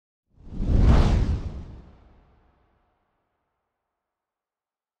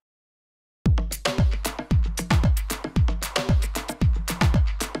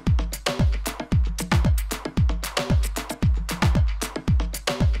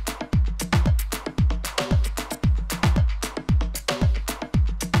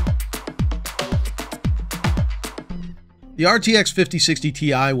The RTX 5060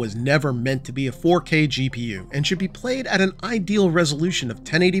 Ti was never meant to be a 4K GPU and should be played at an ideal resolution of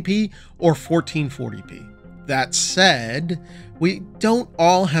 1080p or 1440p. That said, we don't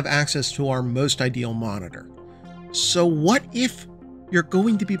all have access to our most ideal monitor. So what if you're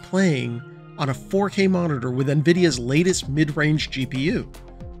going to be playing on a 4K monitor with NVIDIA's latest mid-range GPU?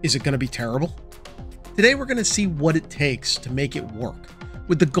 Is it going to be terrible? Today we're going to see what it takes to make it work,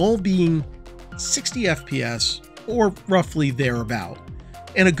 with the goal being 60 FPS or roughly thereabout,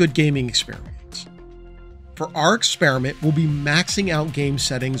 and a good gaming experience. For our experiment, we'll be maxing out game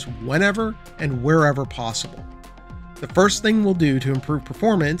settings whenever and wherever possible. The first thing we'll do to improve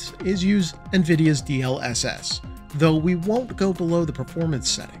performance is use NVIDIA's DLSS, though we won't go below the performance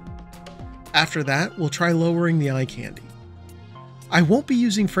setting. After that, we'll try lowering the eye candy. I won't be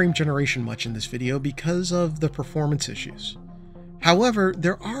using frame generation much in this video because of the performance issues. However,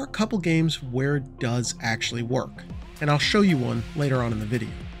 there are a couple games where it does actually work, and I'll show you one later on in the video.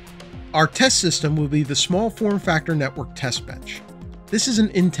 Our test system will be the small form factor network test bench. This is an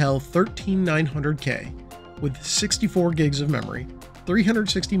Intel 13900K with 64 gigs of memory,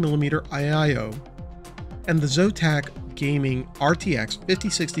 360mm IIO, and the Zotac Gaming RTX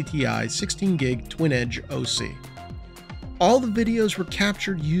 5060 Ti 16GB twin-edge OC. All the videos were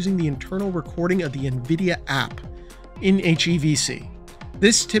captured using the internal recording of the NVIDIA app in HEVC.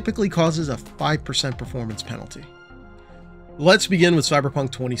 This typically causes a 5% performance penalty. Let's begin with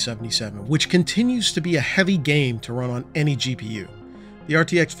Cyberpunk 2077, which continues to be a heavy game to run on any GPU. The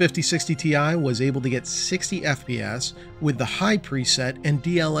RTX 5060 Ti was able to get 60 FPS with the high preset and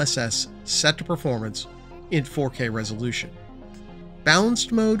DLSS set to performance in 4K resolution.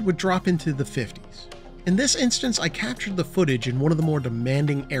 Balanced mode would drop into the 50s. In this instance, I captured the footage in one of the more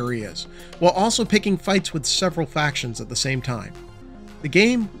demanding areas, while also picking fights with several factions at the same time. The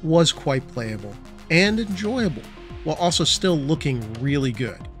game was quite playable and enjoyable, while also still looking really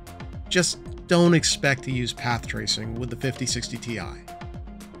good. Just don't expect to use path tracing with the 5060 Ti.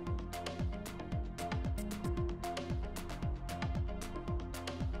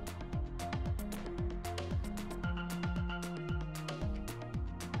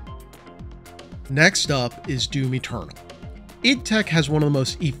 Next up is Doom Eternal. id Tech has one of the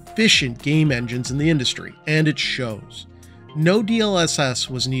most efficient game engines in the industry, and it shows. No DLSS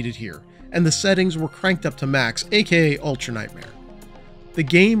was needed here, and the settings were cranked up to max, aka Ultra Nightmare. The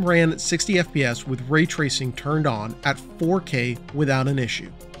game ran at 60 FPS with ray tracing turned on at 4K without an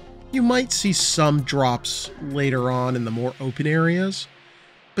issue. You might see some drops later on in the more open areas,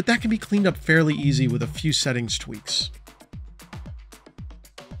 but that can be cleaned up fairly easy with a few settings tweaks.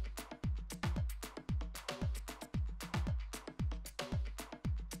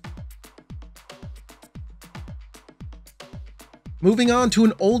 Moving on to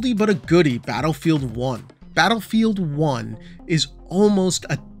an oldie but a goodie, Battlefield 1. Battlefield 1 is almost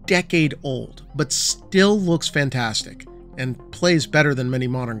a decade old, but still looks fantastic and plays better than many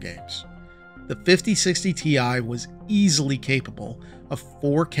modern games. The 5060 Ti was easily capable of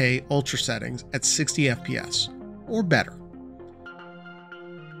 4K ultra settings at 60 FPS, or better.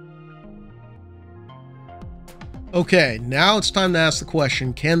 Okay, now it's time to ask the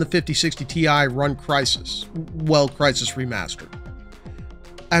question, can the 5060 Ti run Crysis? Well, Crysis Remastered.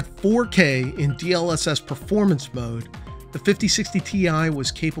 At 4K in DLSS performance mode, the 5060 Ti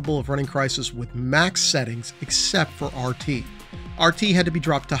was capable of running Crysis with max settings except for RT. RT had to be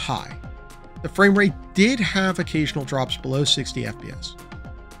dropped to high. The frame rate did have occasional drops below 60 FPS,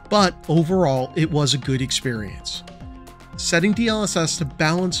 but overall it was a good experience. Setting DLSS to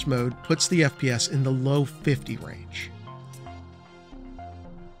balanced mode puts the FPS in the low 50 range.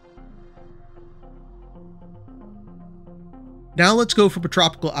 Now let's go from a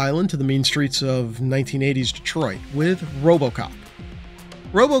tropical island to the mean streets of 1980s Detroit with RoboCop.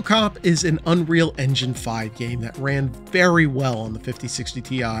 RoboCop is an Unreal Engine 5 game that ran very well on the 5060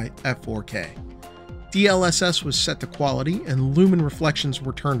 Ti at 4K. DLSS was set to quality and lumen reflections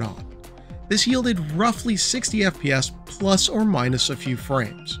were turned on. This yielded roughly 60 FPS plus or minus a few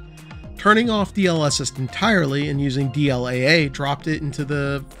frames. Turning off DLSS entirely and using DLAA dropped it into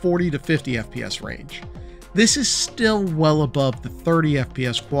the 40 to 50 FPS range. This is still well above the 30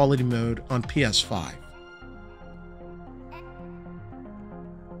 FPS quality mode on PS5.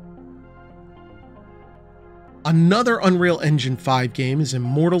 Another Unreal Engine 5 game is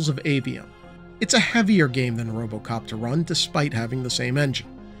Immortals of Avium. It's a heavier game than RoboCop to run despite having the same engine.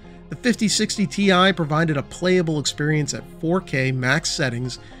 The 5060 Ti provided a playable experience at 4K max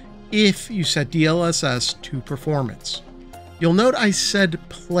settings if you set DLSS to performance. You'll note I said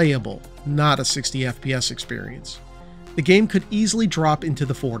playable, not a 60 FPS experience. The game could easily drop into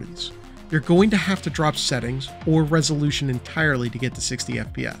the 40s. you're going to have to drop settings or resolution entirely to get to 60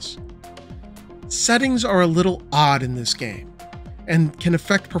 FPS. Settings are a little odd in this game and can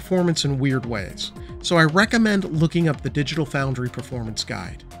affect performance in weird ways, so I recommend looking up the Digital Foundry Performance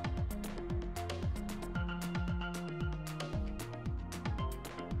Guide.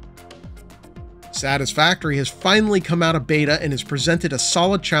 Satisfactory has finally come out of beta and has presented a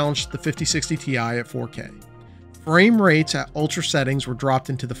solid challenge to the 5060 Ti at 4K. Frame rates at ultra settings were dropped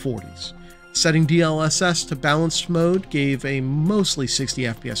into the 40s. Setting DLSS to balanced mode gave a mostly 60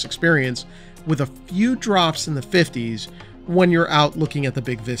 FPS experience, with a few drops in the 50s when you're out looking at the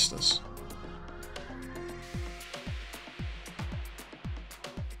big vistas.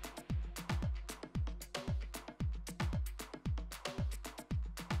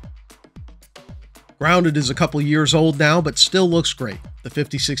 Grounded is a couple years old now, but still looks great. The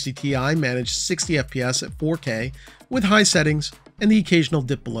 5060 Ti managed 60 FPS at 4K with high settings and the occasional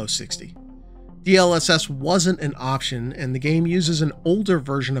dip below 60. DLSS wasn't an option, and the game uses an older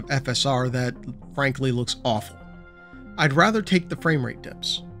version of FSR that frankly looks awful. I'd rather take the frame rate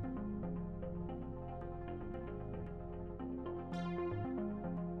dips.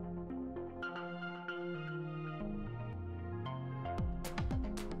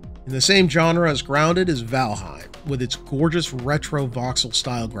 In the same genre as Grounded is Valheim, with its gorgeous retro voxel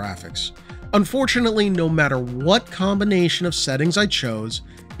style graphics. Unfortunately, no matter what combination of settings I chose,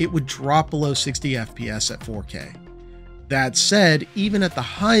 it would drop below 60 FPS at 4K. That said, even at the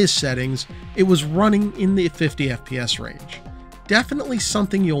highest settings, it was running in the 50 FPS range. Definitely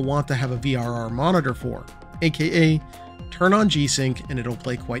something you'll want to have a VRR monitor for, aka turn on G-Sync and it'll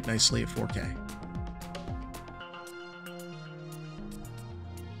play quite nicely at 4K.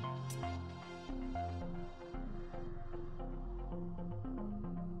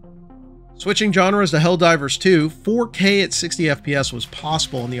 Switching genres to Helldivers 2, 4K at 60 FPS was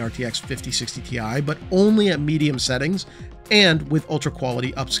possible on the RTX 5060 Ti, but only at medium settings and with ultra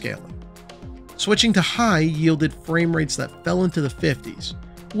quality upscaling. Switching to high yielded frame rates that fell into the 50s,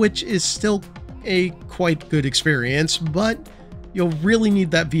 which is still a quite good experience, but you'll really need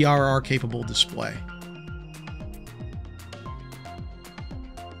that VRR capable display.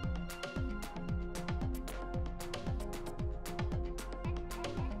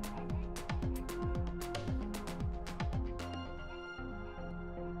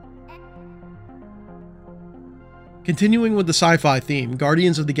 Continuing with the sci-fi theme,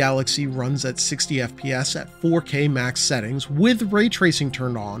 Guardians of the Galaxy runs at 60 FPS at 4K max settings with ray tracing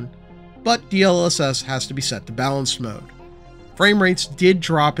turned on, but DLSS has to be set to balanced mode. Frame rates did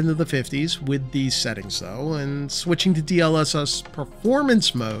drop into the 50s with these settings though, and switching to DLSS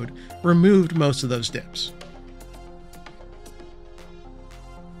performance mode removed most of those dips.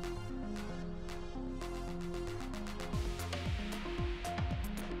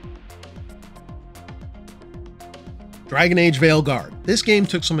 Dragon Age Veilguard. This game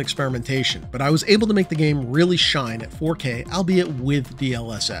took some experimentation, but I was able to make the game really shine at 4K, albeit with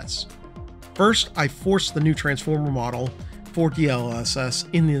DLSS. First, I forced the new Transformer model for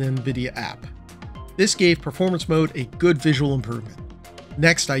DLSS in the NVIDIA app. This gave performance mode a good visual improvement.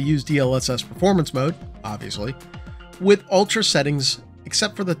 Next, I used DLSS performance mode, obviously, with ultra settings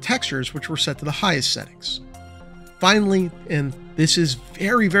except for the textures, which were set to the highest settings. Finally, and this is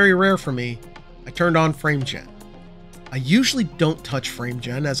very, very rare for me, I turned on frame gen. I usually don't touch frame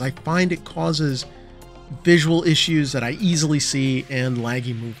gen as I find it causes visual issues that I easily see and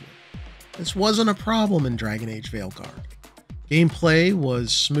laggy movement. This wasn't a problem in Dragon Age Veilguard. Gameplay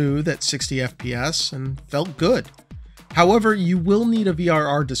was smooth at 60 FPS and felt good. However, you will need a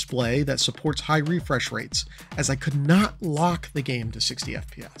VRR display that supports high refresh rates, as I could not lock the game to 60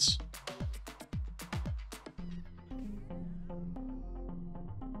 FPS.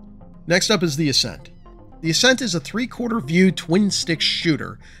 Next up is The Ascent. The Ascent is a 3/4 view twin-stick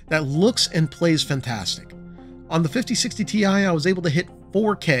shooter that looks and plays fantastic. On the 5060 Ti, I was able to hit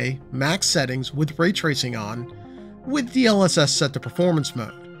 4K max settings with ray tracing on, with DLSS set to performance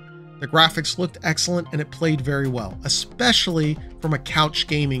mode. The graphics looked excellent and it played very well, especially from a couch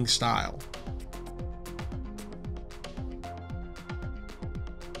gaming style.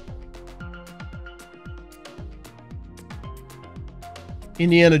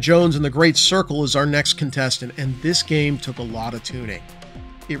 Indiana Jones and the Great Circle is our next contestant, and this game took a lot of tuning.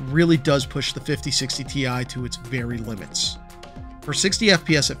 It really does push the 5060 Ti to its very limits. For 60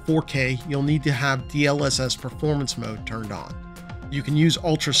 FPS at 4K, you'll need to have DLSS performance mode turned on. You can use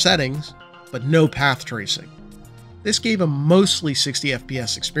ultra settings, but no path tracing. This gave a mostly 60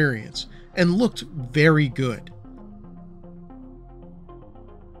 FPS experience, and looked very good.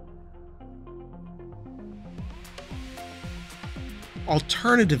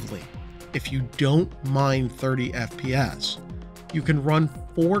 Alternatively, if you don't mind 30 FPS, you can run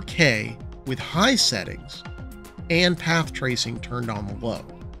 4K with high settings and path tracing turned on low.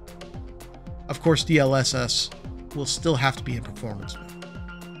 Of course, DLSS will still have to be in performance mode.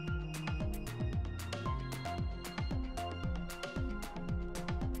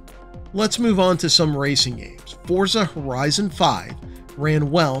 Let's move on to some racing games. Forza Horizon 5 ran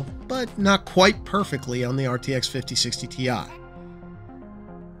well, but not quite perfectly on the RTX 5060 Ti.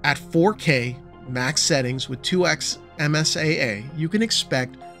 At 4K max settings with 2x MSAA, you can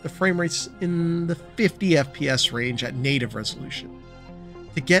expect the frame rates in the 50 FPS range at native resolution.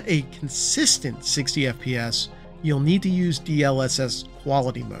 To get a consistent 60 FPS, you'll need to use DLSS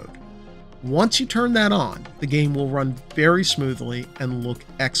quality mode. Once you turn that on, the game will run very smoothly and look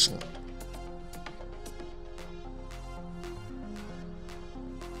excellent.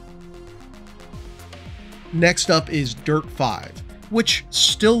 Next up is Dirt 5, which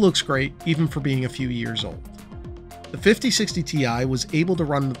still looks great even for being a few years old. The 5060 Ti was able to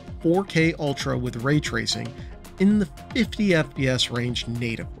run 4K Ultra with ray tracing in the 50 FPS range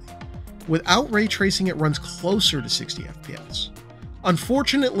natively. Without ray tracing, it runs closer to 60 FPS.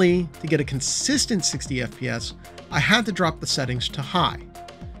 Unfortunately, to get a consistent 60 FPS, I had to drop the settings to high.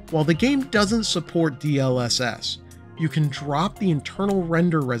 While the game doesn't support DLSS, you can drop the internal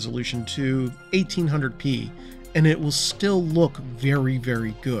render resolution to 1800p and it will still look very,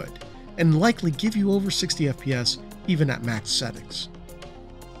 very good, and likely give you over 60 FPS even at max settings.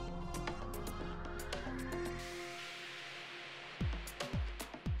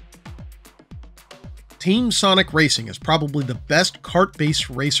 Team Sonic Racing is probably the best kart-based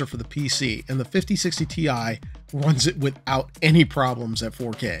racer for the PC, and the 5060 Ti runs it without any problems at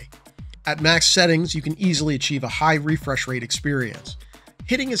 4K. At max settings, you can easily achieve a high refresh rate experience,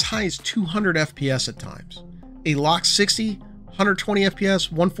 hitting as high as 200 FPS at times. A locked 60, 120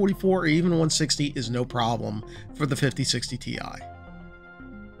 FPS, 144, or even 160 is no problem for the 5060 Ti.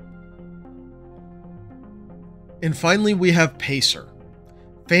 And finally, we have Pacer.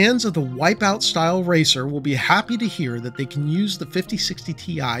 Fans of the Wipeout style racer will be happy to hear that they can use the 5060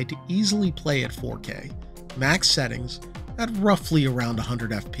 Ti to easily play at 4K, max settings, at roughly around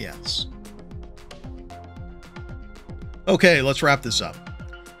 100 FPS. Okay, let's wrap this up.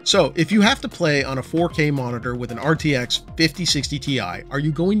 So, if you have to play on a 4K monitor with an RTX 5060 Ti, are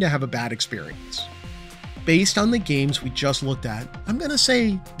you going to have a bad experience? Based on the games we just looked at, I'm going to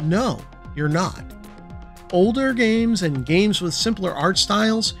say no, you're not. Older games and games with simpler art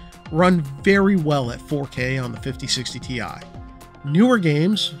styles run very well at 4K on the 5060 Ti. Newer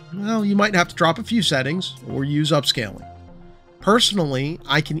games, well, you might have to drop a few settings or use upscaling. Personally,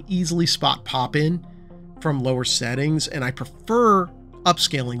 I can easily spot pop-in from lower settings, and I prefer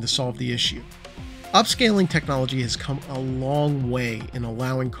upscaling to solve the issue. Upscaling technology has come a long way in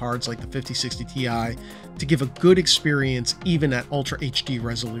allowing cards like the 5060 Ti to give a good experience even at Ultra HD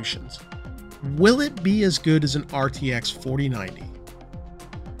resolutions. Will it be as good as an RTX 4090?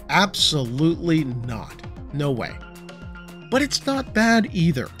 Absolutely not. No way. But it's not bad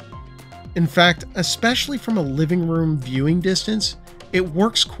either. In fact, especially from a living room viewing distance, it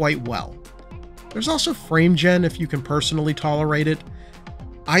works quite well. There's also frame gen if you can personally tolerate it.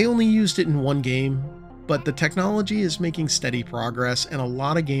 I only used it in one game, but the technology is making steady progress and a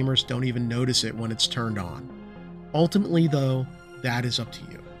lot of gamers don't even notice it when it's turned on. Ultimately though, that is up to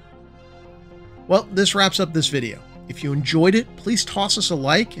you. Well, this wraps up this video. If you enjoyed it, please toss us a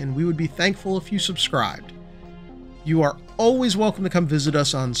like and we would be thankful if you subscribed. You are always welcome to come visit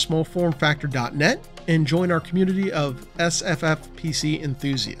us on smallformfactor.net and join our community of SFF PC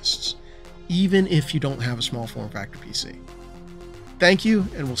enthusiasts, even if you don't have a small form factor PC. Thank you,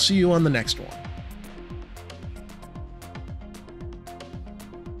 and we'll see you on the next one.